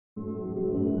Hey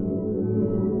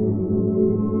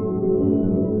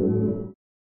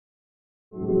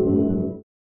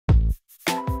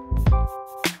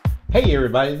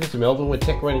everybody, this is Melvin with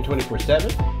Tech Running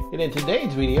 24/7, and in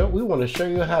today's video we want to show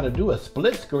you how to do a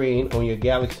split screen on your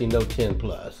Galaxy Note 10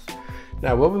 Plus.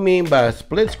 Now what we mean by a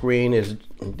split screen is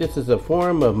this is a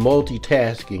form of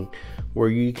multitasking where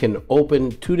you can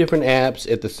open two different apps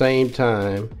at the same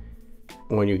time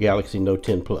on your Galaxy Note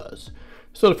 10 Plus.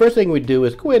 So the first thing we do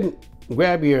is go ahead and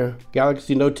grab your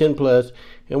Galaxy Note 10 Plus,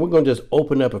 and we're going to just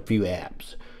open up a few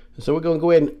apps. So we're going to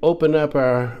go ahead and open up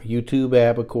our YouTube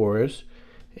app, of course.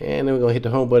 And then we're going to hit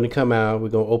the home button and come out. We're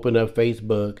going to open up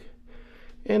Facebook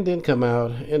and then come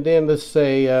out. And then let's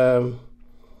say,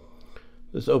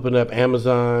 let's open up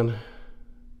Amazon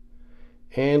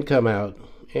and come out.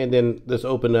 And then let's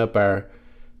open up our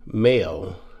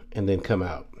mail and then come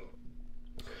out.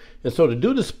 And so to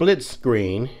do the split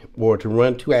screen or to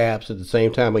run two apps at the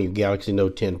same time on your Galaxy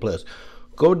Note 10 Plus,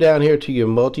 go down here to your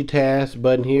multitask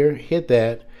button here, hit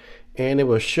that, and it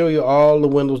will show you all the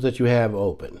windows that you have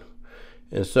open.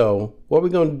 And so what we're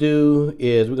going to do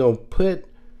is we're going to put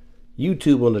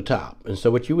YouTube on the top. And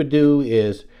so what you would do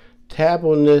is tap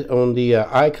on the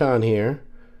icon here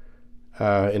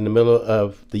in the middle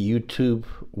of the YouTube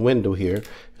window here.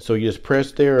 So you just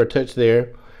press there or touch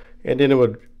there, and then it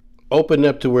would open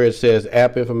up to where it says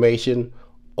app information,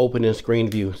 open in screen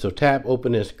view. So tap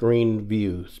open in screen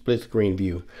view, split screen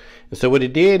view. And so what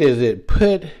it did is it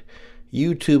put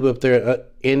YouTube up there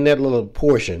in that little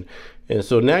portion. And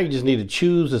so now you just need to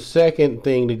choose the second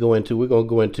thing to go into. We're going to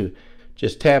go into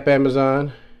just tap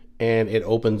Amazon and it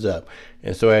opens up.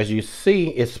 And so as you see,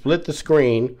 it split the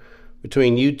screen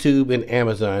between YouTube and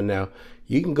Amazon. Now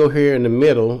you can go here in the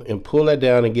middle and pull that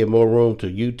down and give more room to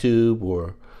YouTube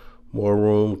or more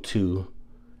room to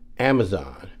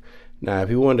Amazon. Now if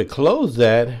you want to close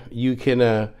that, you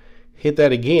can hit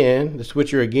that again, the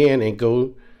switcher again, and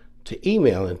go to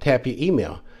email and tap your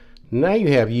email. Now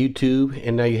you have YouTube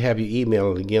and now you have your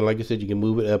email. And again, like I said, you can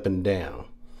move it up and down.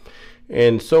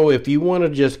 And so if you want to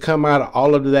just come out of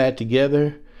all of that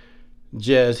together,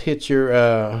 just hit your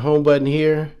home button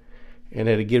here and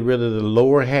it'll get rid of the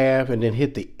lower half, and then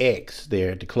hit the X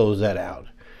there to close that out.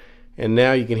 And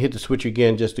now you can hit the switch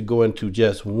again just to go into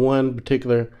just one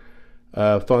particular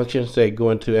function. Say go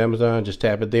into Amazon, just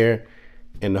tap it there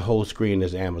and the whole screen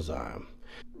is Amazon.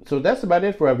 So that's about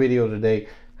it for our video today.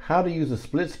 How to use the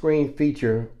split screen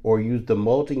feature or use the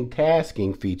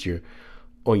multitasking feature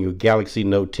on your Galaxy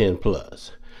Note 10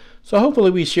 Plus. So hopefully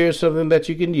we shared something that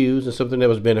you can use and something that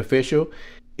was beneficial.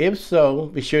 If so,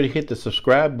 be sure to hit the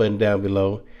subscribe button down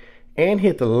below and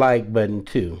hit the like button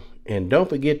too. And don't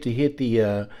forget to hit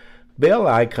the bell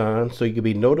icon so you can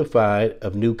be notified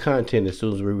of new content as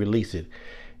soon as we release it.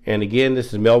 And again,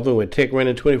 this is Melvin with Tech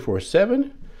Running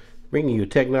 24/7, bringing you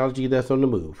technology that's on the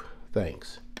move.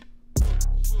 Thanks.